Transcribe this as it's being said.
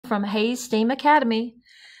from Hayes STEAM Academy.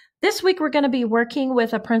 This week we're going to be working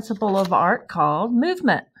with a principle of art called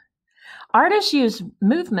movement. Artists use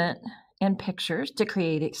movement in pictures to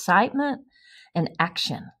create excitement and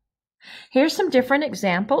action. Here's some different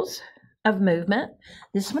examples of movement.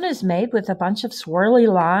 This one is made with a bunch of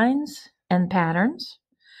swirly lines and patterns.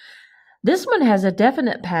 This one has a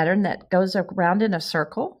definite pattern that goes around in a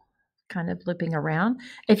circle, kind of looping around.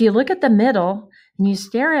 If you look at the middle and you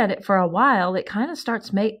stare at it for a while, it kind of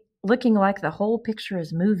starts looking like the whole picture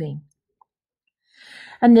is moving.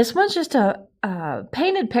 And this one's just a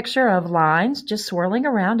painted picture of lines just swirling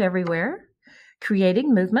around everywhere,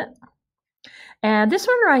 creating movement. And this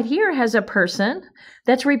one right here has a person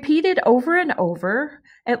that's repeated over and over.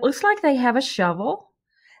 It looks like they have a shovel,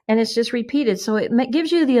 and it's just repeated. So it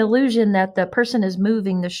gives you the illusion that the person is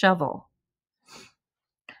moving the shovel.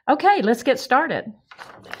 Okay, let's get started.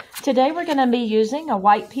 Today we're going to be using a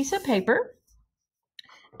white piece of paper,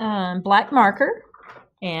 black marker,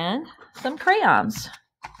 and some crayons.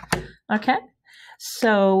 Okay,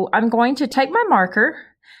 so I'm going to take my marker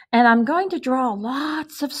and I'm going to draw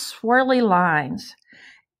lots of swirly lines.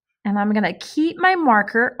 And I'm going to keep my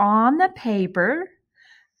marker on the paper.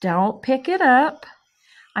 Don't pick it up.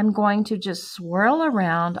 I'm going to just swirl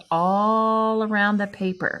around all around the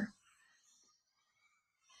paper.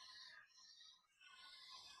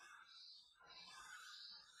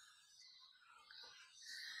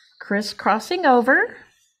 Crisscrossing over.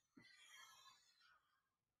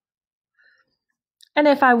 And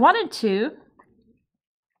if I wanted to,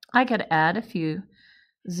 I could add a few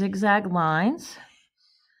zigzag lines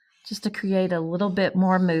just to create a little bit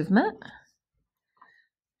more movement.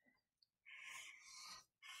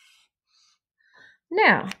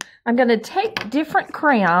 Now, I'm going to take different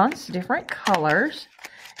crayons, different colors,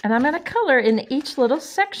 and I'm going to color in each little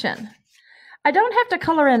section. I don't have to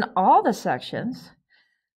color in all the sections,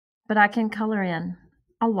 but I can color in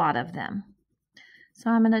a lot of them. So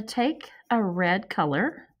I'm going to take a red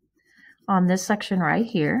color on this section right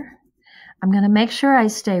here. I'm going to make sure I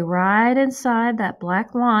stay right inside that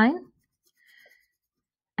black line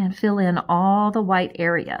and fill in all the white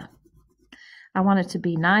area. I want it to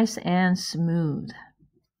be nice and smooth.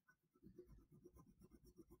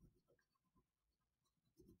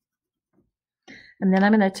 And then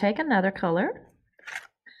I'm going to take another color,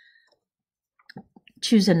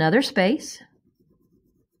 choose another space,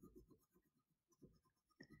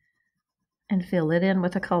 and fill it in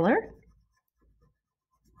with a color.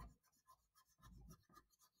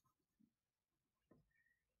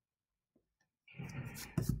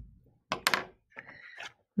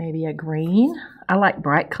 Maybe a green. I like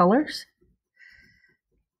bright colors.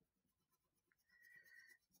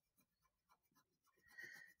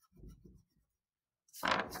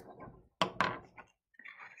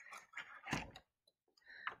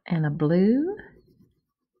 And a blue.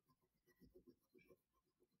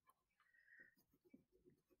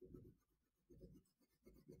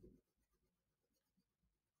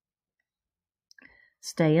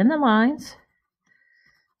 Stay in the lines.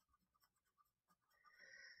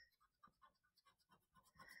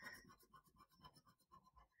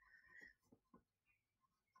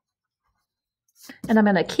 And I'm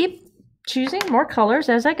going to keep choosing more colors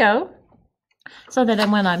as I go, so that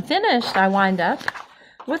when I'm finished, I wind up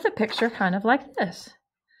with a picture kind of like this.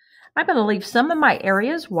 I'm going to leave some of my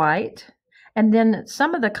areas white, and then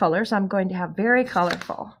some of the colors I'm going to have very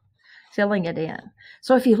colorful, filling it in.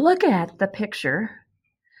 So if you look at the picture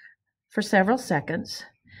for several seconds,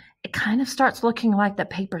 it kind of starts looking like the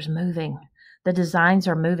paper's moving. The designs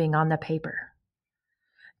are moving on the paper.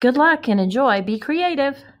 Good luck and enjoy. Be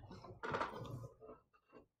creative.